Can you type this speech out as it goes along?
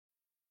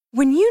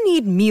When you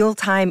need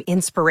mealtime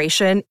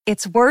inspiration,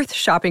 it's worth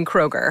shopping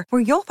Kroger,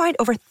 where you'll find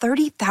over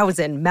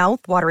 30,000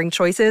 mouth-watering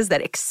choices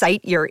that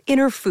excite your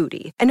inner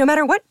foodie. And no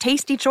matter what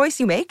tasty choice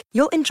you make,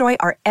 you'll enjoy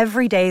our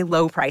everyday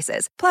low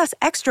prices, plus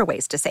extra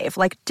ways to save,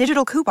 like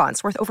digital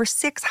coupons worth over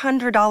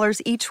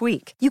 $600 each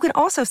week. You can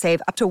also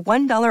save up to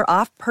 $1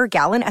 off per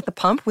gallon at the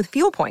pump with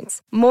fuel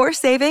points. More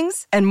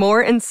savings and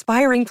more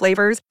inspiring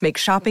flavors make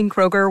shopping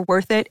Kroger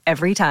worth it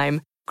every time.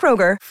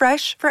 Kroger,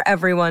 fresh for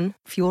everyone.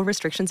 Fuel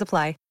restrictions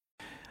apply.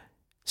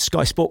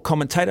 Sky Sport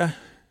commentator,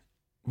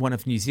 one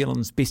of New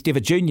Zealand's best ever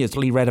juniors,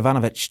 Lee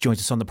Radovanovic, joins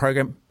us on the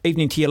program.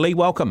 Evening to you, Lee.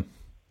 Welcome.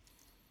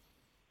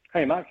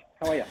 Hey, Mark.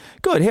 How are you?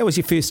 Good. How was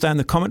your first day in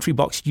the commentary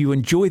box? Did you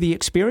enjoy the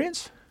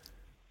experience?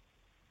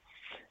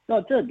 No,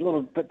 it did. A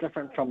little bit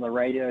different from the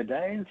radio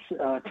days.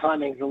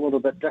 Timing's a little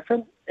bit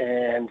different,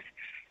 and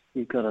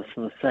you've got to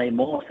sort of say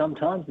more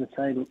sometimes and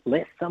say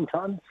less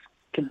sometimes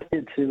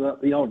compared to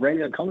the old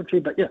radio commentary.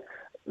 But yeah,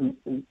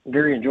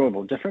 very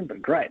enjoyable, different, but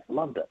great.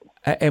 Loved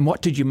it. And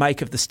what did you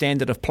make of the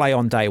standard of play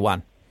on day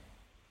one?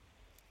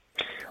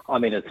 I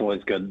mean, it's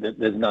always good.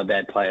 There's no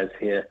bad players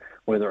here,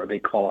 whether it be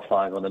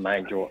qualifying or the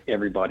main draw.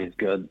 Everybody's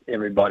good.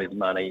 Everybody's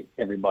money.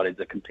 Everybody's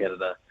a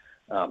competitor.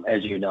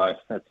 As you know,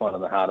 that's one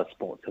of the hardest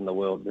sports in the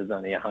world. There's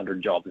only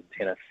 100 jobs in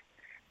tennis.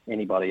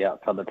 Anybody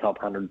outside the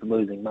top 100 is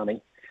losing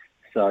money.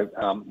 So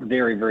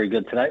very, very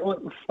good today.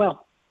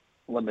 Well,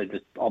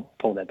 I'll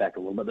pull that back a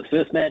little bit. The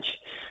first match,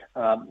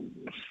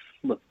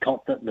 with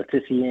Constant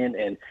Natisian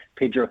and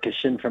Pedro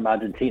Cachin from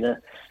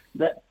Argentina,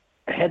 that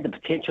had the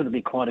potential to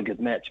be quite a good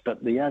match,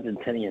 but the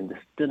Argentinian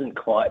just didn't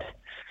quite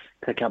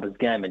pick up his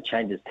game and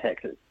change his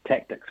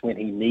tactics when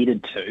he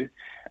needed to.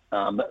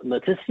 But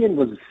Natisian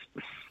was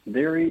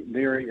very,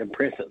 very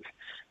impressive.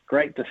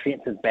 Great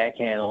defensive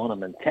backhand on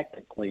him, and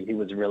technically he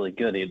was really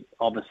good. He'd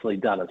obviously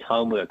done his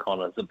homework on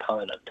his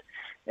opponent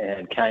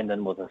and came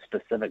in with a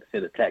specific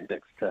set of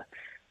tactics to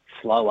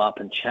slow up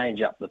and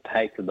change up the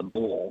pace of the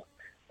ball.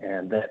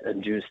 And that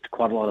induced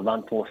quite a lot of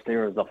unforced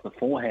errors off the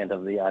forehand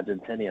of the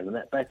Argentinian, and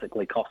that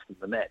basically cost him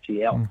the match.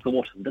 He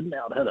outthought him, didn't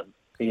out-hit him.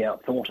 He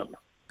outthought him,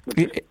 which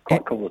is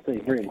quite cool to see.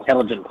 Very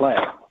intelligent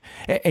player.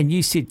 And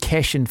you said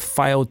Cashin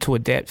failed to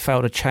adapt,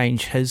 failed to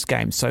change his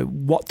game. So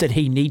what did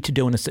he need to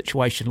do in a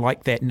situation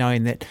like that,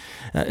 knowing that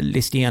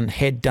Lestian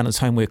had done his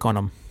homework on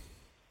him?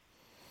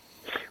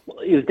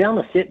 Well, he was down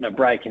the set in a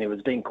break, and he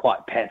was being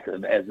quite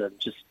passive, as a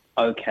just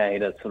okay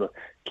to sort of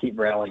keep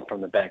rallying from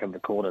the back of the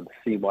court and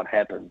see what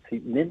happens.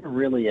 He never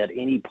really at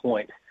any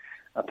point,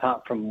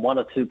 apart from 1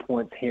 or 2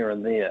 points here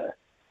and there,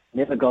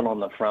 never got on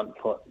the front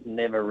foot,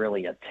 never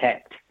really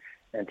attacked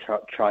and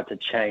tried to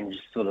change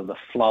sort of the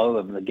flow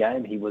of the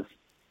game. He was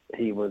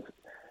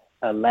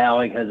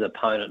allowing his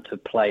opponent to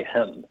play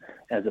him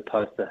as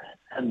opposed to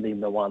him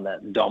being the one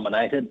that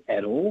dominated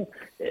at all.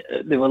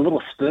 There were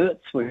little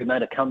spurts where he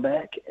made a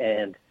comeback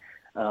and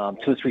 2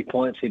 or 3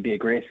 points, he'd be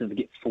aggressive,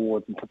 get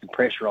forward and put the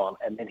pressure on,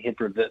 and then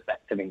he'd revert back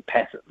to being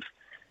passive.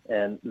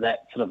 And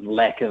that sort of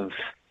lack of,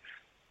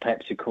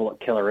 perhaps you call it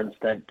killer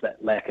instinct,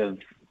 that lack of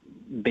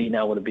being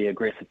able to be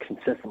aggressive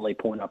consistently,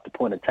 point up to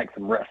point and take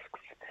some risks,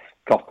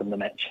 cost him the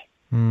match.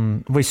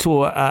 We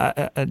saw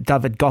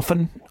David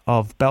Goffin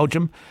of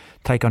Belgium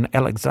take on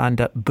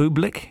Alexander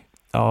Bublik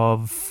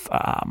of,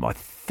 I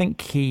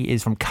think he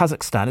is from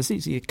Kazakhstan. Is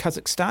he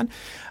Kazakhstan?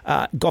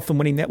 Goffin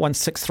winning that one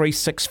 6-3,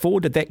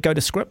 6-4. Did that go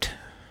to script?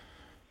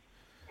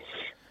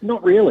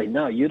 Not really,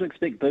 no. You'd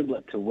expect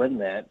Bublik to win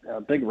that.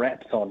 Big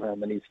raps on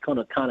him, and he's kind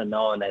of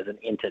known as an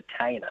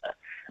entertainer.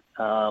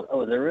 It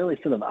was a really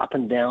sort of up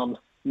and down,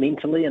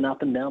 mentally an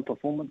up and down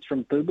performance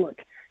from Bublik.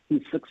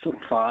 He's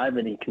 6'5",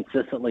 and he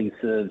consistently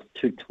serves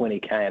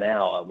 220k an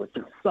hour, which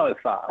is so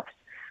fast,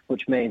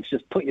 which means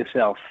just put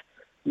yourself,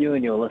 you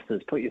and your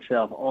listeners, put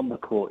yourself on the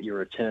court, you're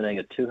returning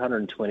a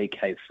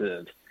 220k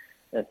serve.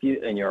 And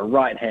you're a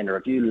right-hander,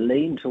 if you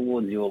lean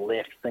towards your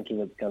left thinking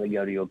it's going to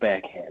go to your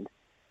backhand,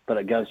 but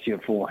it goes to your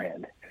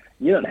forehand,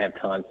 you don't have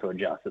time to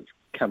adjust. It's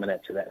coming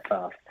at you that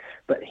fast.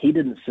 But he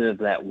didn't serve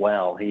that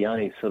well. He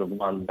only sort of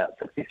won about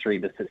 63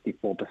 to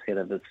 64%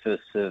 of his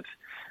first serve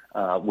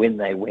when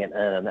they went in,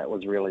 and that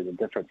was really the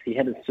difference. He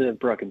had his serve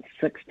broken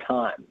 6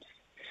 times,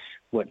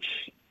 which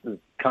is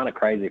kind of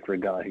crazy for a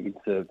guy who can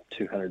serve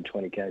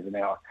 220 k's an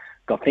hour.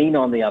 Goffin,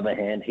 on the other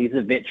hand, he's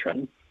a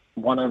veteran,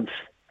 one of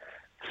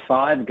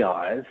 4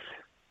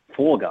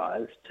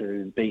 guys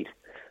to beat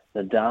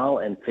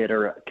Nadal and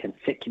Federer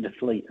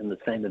consecutively in the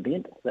same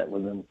event. That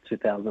was in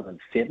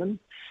 2007,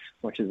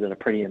 which is a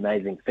pretty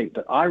amazing feat.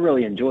 But I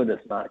really enjoyed this,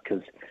 Mark,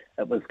 because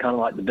it was kind of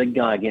like the big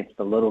guy against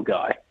the little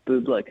guy.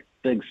 Bublik,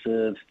 big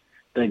serve,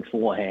 big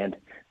forehand,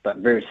 but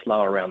very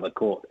slow around the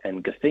court.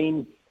 And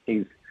Goffin,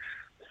 he's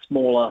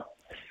smaller,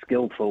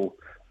 skillful,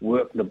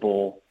 worked the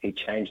ball. He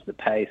changed the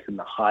pace and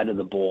the height of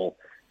the ball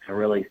to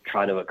really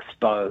try to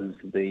expose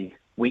the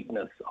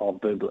weakness of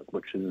Bublik,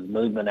 which is his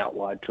movement out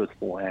wide to his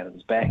forehand and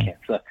his backhand.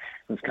 So it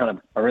was kind of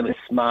a really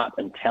smart,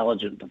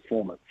 intelligent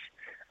performance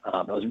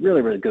It was a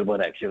really, really good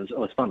win, actually. It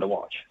was fun to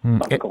watch.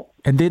 Cool.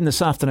 And then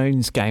this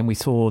afternoon's game, we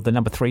saw the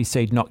number 3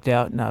 seed knocked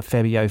out,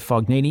 Fabio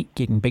Fognini,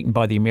 getting beaten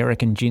by the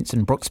American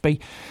Jenson Brooksby.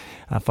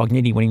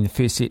 Fognini winning the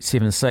first set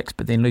 7-6,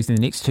 but then losing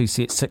the next 2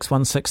 sets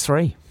 6-1,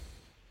 6-3.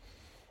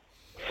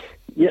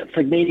 Yeah,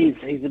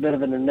 he's a bit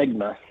of an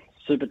enigma.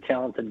 Super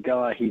talented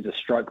guy. He's a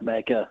stroke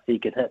maker. He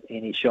can hit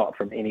any shot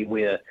from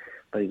anywhere,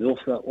 but he's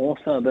also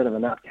a bit of a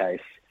nutcase.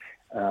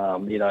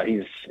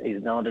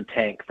 He's known to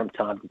tank from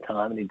time to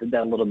time, and he did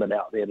that a little bit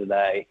out there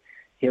today.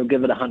 He'll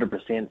give it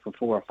 100% for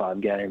 4 or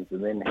 5 games,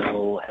 and then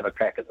he'll have a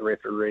crack at the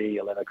referee.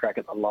 He'll have a crack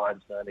at the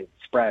linesman. He'll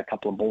spray a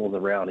couple of balls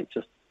around. He's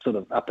just sort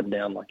of up and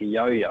down like a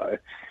yo-yo.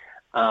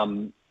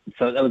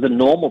 So that was a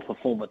normal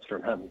performance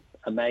from him.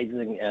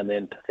 Amazing and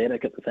then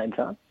pathetic at the same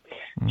time.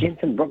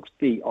 Jenson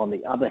Brooksby, on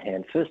the other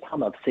hand, first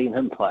time I've seen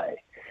him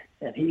play,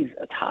 and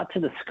it's hard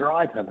to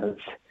describe him as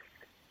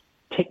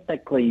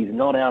technically he's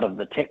not out of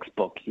the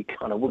textbook. He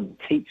kind of wouldn't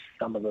teach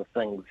some of the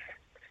things,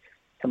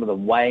 some of the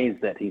ways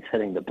that he's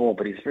hitting the ball,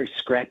 but he's very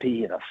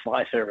scrappy and a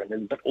fighter and a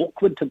bit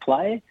awkward to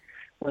play.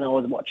 When I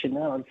was watching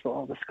that, I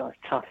thought, this guy's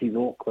tough, he's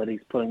awkward,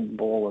 he's putting the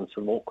ball in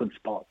some awkward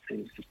spots.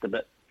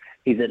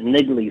 He's a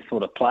niggly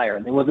sort of player.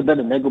 And there was a bit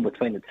of niggle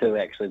between the two,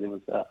 actually. There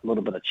was a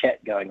little bit of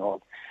chat going on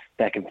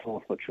back and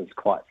forth, which was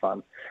quite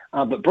fun.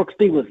 But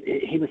Brooksby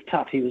was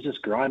tough. He was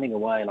just grinding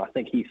away, and I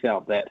think he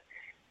felt that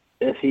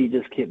if he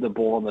just kept the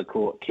ball on the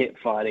court, kept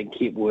fighting,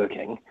 kept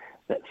working,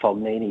 that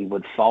Fognini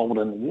would fold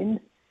in the end,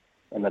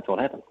 and that's what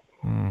happened.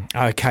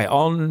 Okay,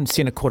 on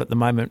centre court at the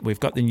moment, we've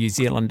got the New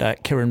Zealander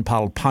Kiran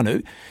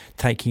Panu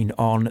taking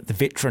on the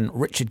veteran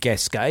Richard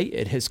Gasquet.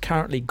 It has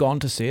currently gone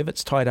to serve.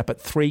 It's tied up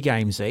at 3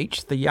 games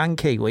each. The young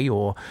Kiwi,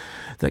 or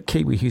the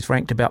Kiwi who's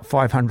ranked about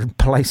 500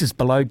 places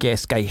below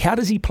Gasquet, how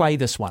does he play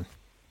this one?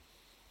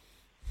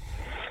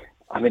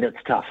 I mean, it's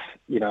tough.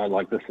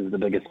 This is the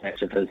biggest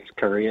match of his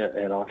career,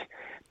 and I've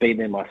been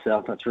there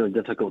myself. It's really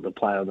difficult to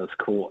play on this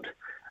court.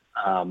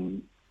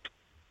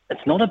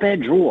 It's not a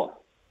bad draw,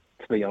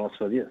 to be honest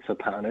with you, for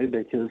Panu,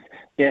 because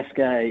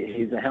Gasquet,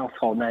 he's a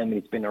household name.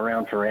 He's been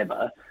around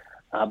forever.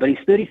 But he's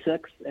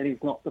 36, and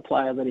he's not the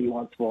player that he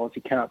once was.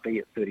 He can't be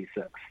at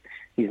 36.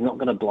 He's not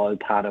going to blow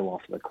Panu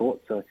off the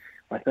court. So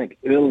I think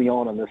early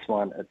on in this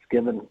one, it's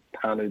given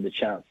Panu the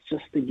chance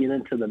just to get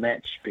into the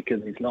match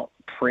because he's not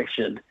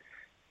pressured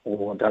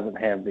or doesn't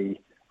have the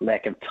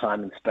lack of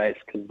time and space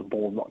because the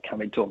ball's not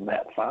coming to him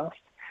that fast.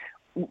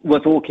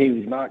 With all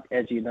Kiwis, Mark,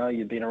 as you know,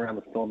 you've been around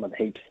the tournament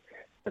heaps,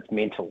 it's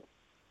mental.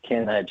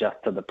 Can they adjust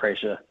to the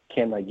pressure?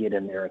 Can they get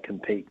in there and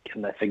compete?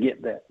 Can they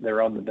forget that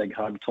they're on the big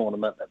home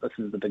tournament, that this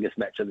is the biggest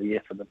match of the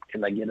year for them?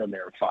 Can they get in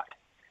there and fight?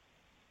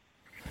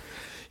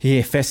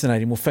 Yeah,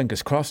 fascinating. Well,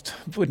 fingers crossed.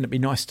 Wouldn't it be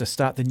nice to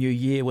start the new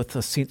year with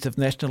a sense of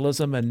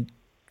nationalism and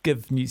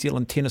give New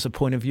Zealand tennis a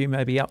point of view,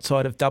 maybe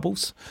outside of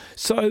doubles?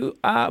 So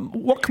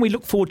what can we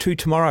look forward to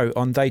tomorrow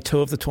on day 2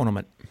 of the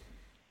tournament?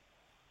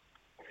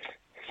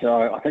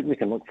 So I think we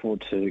can look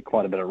forward to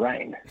quite a bit of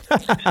rain.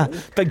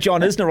 Big John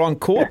Isner on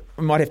court.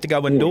 We might have to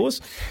go indoors.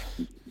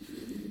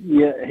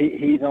 Yeah,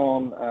 he's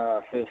on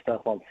first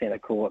up on centre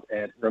court.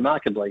 And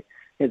remarkably,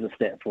 here's a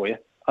stat for you.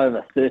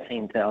 Over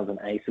 13,000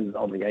 aces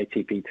on the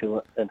ATP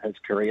Tour in his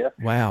career.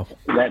 Wow.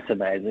 That's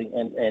amazing.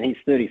 And he's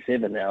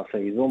 37 now, so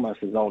he's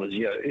almost as old as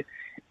you.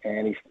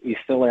 And he's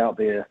still out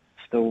there,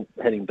 still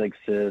hitting big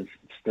serves,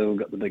 still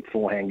got the big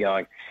forehand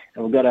going.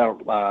 And we've got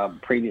our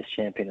previous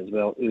champion as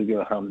well,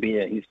 Ugo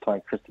Humbert. He's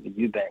playing Christopher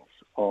Eubanks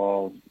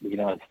of the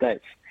United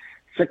States.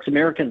 6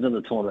 Americans in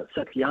the tournament,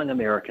 6 young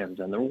Americans,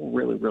 and they're all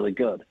really, really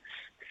good.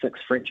 6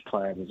 French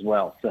players as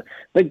well. So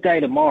big day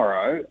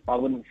tomorrow. I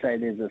wouldn't say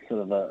there's a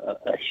sort of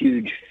a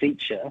huge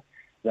feature.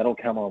 That'll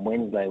come on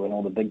Wednesday when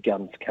all the big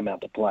guns come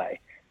out to play.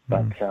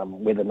 But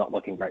weather not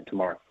looking great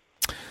tomorrow.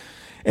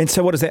 And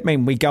so what does that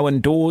mean? We go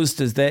indoors?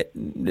 Does that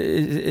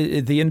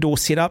the indoor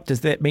setup,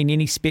 does that mean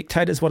any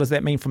spectators? What does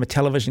that mean from a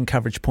television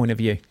coverage point of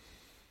view?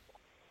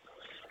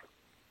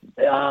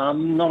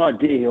 Not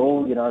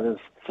ideal. There's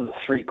sort of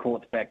 3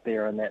 courts back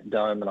there in that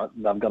dome, and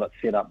they've got it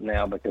set up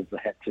now because they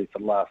had to for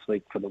last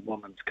week for the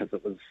women's because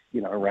it was,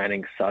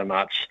 raining so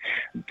much.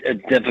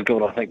 It's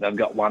difficult. I think they've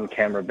got 1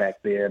 camera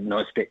back there,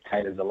 no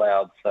spectators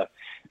allowed. So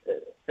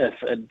if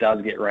it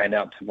does get rained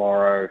out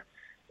tomorrow,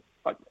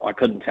 I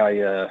couldn't tell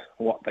you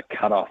what the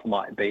cutoff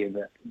might be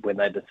that when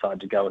they decide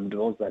to go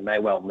indoors. They may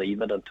well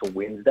leave it until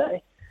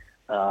Wednesday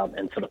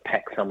and sort of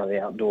pack some of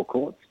the outdoor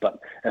courts. But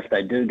if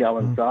they do go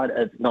inside,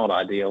 it's not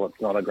ideal.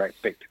 It's not a great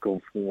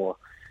spectacle for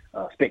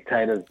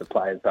spectators. The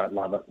players don't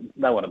love it.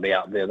 They want to be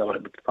out there. They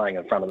want to be playing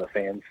in front of the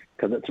fans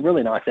because it's a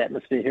really nice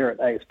atmosphere here at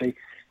ASB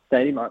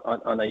Stadium.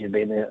 I know you've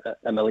been there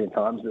a million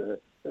times.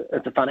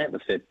 It's a fun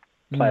atmosphere.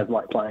 Players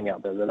like playing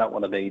out there. They don't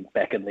want to be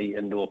back in the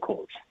indoor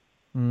courts.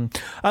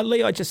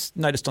 Lee, I just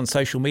noticed on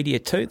social media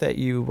too that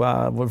you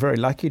were very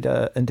lucky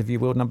to interview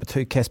world number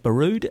 2 Casper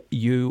Ruud.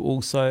 You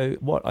also,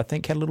 I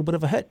think, had a little bit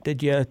of a hit.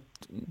 Did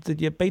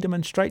you beat him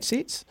in straight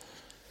sets?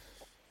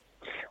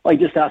 Well,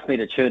 he just asked me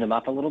to tune him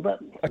up a little bit.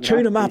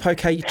 Tune him up,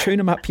 okay.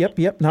 Tune him up,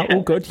 yep. No,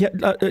 all good.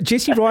 Yep.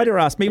 Jesse Ryder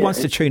asked me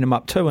once to tune him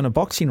up too in a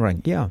boxing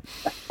ring, yeah.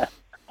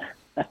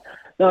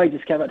 No, he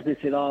just came up to me and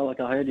said, "Oh, like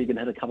I heard you can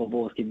hit a couple of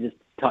balls. Can you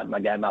just tighten my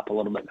game up a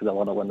little bit because I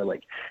want to win the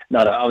league?" No,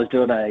 I was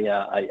doing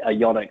a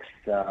Yonex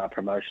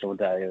promotional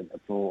day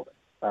for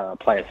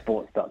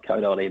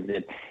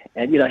playersports.co.nz,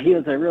 and he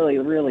was a really,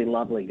 really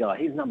lovely guy.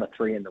 He's number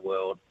 3 in the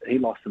world. He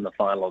lost in the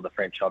final of the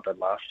French Open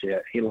last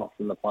year. He lost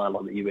in the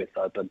final of the US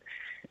Open,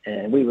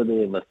 and we were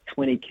there with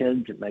 20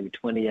 kids, maybe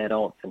 20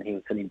 adults, and he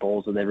was hitting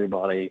balls with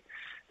everybody,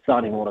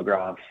 signing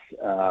autographs,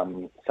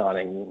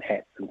 signing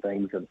hats and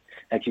things, and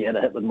actually had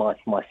a hit with my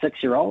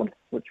 6-year-old,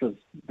 which was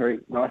very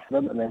nice of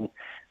him. And then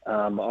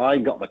I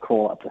got the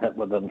call up to hit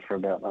with him for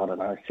about,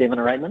 7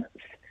 or 8 minutes.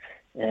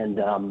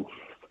 And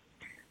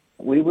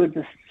we were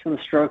just sort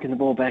of stroking the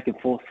ball back and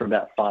forth for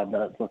about 5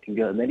 minutes, looking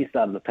good. And then he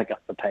started to pick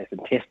up the pace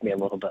and test me a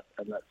little bit,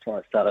 and that's when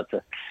I started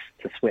to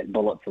sweat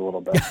bullets a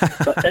little bit.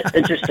 But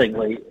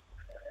interestingly,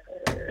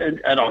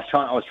 and I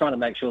was trying to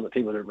make sure that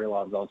people didn't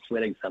realise I was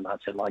sweating so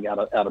much and like out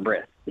of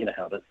breath. You know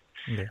how it is.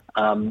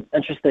 Yeah.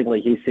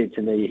 Interestingly, he said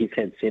to me he's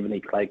had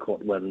 70 clay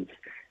court wins,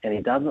 and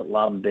he doesn't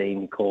love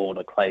being called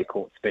a clay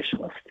court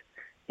specialist.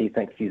 He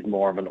thinks he's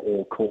more of an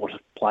all-court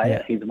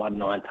player. Yeah. He's won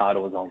 9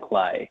 titles on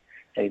clay,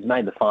 and he's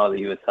made the final of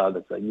the US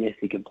Open, so yes,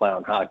 he can play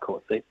on hard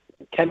court. So it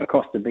came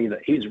across to be that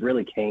he's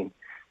really keen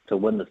to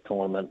win this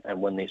tournament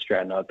and win the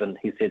Australian Open.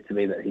 He said to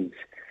me that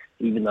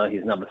even though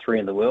he's number 3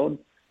 in the world,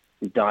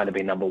 he's dying to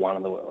be number 1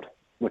 in the world,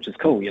 which is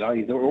cool.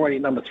 He's already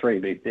number 3,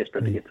 but he's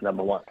desperate to get to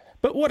number 1.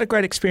 But what a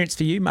great experience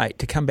for you, mate,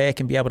 to come back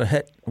and be able to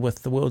hit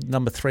with the world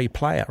number 3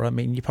 player. I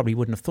mean, you probably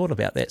wouldn't have thought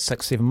about that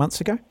 6-7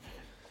 months ago.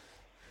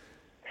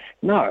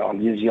 No, I'm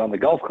usually on the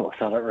golf course.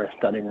 I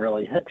don't even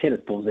really hit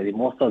tennis balls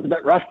anymore, so I was a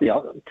bit rusty.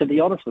 To be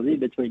honest with you,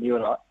 between you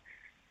and I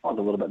was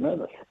a little bit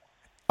nervous.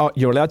 Oh,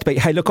 you're allowed to be.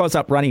 Hey, look, I was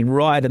up running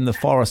right in the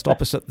forest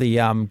opposite the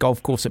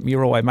golf course at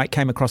Muriwai, mate.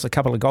 Came across a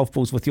couple of golf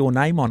balls with your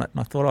name on it,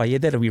 and I thought,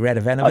 that'll be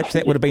Radovanovic.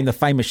 That would have been the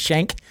famous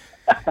shank.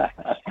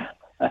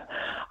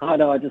 I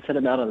know, I just hit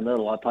him out in the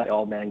middle. I play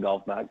old man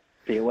golf, mate.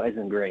 Fairways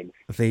and greens.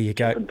 There you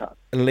go.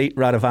 Elite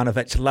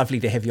Radovanovic, lovely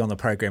to have you on the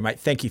program, mate.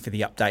 Thank you for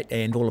the update,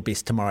 and all the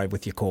best tomorrow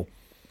with your call.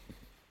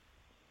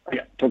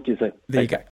 Okay, talk to you soon. There you go.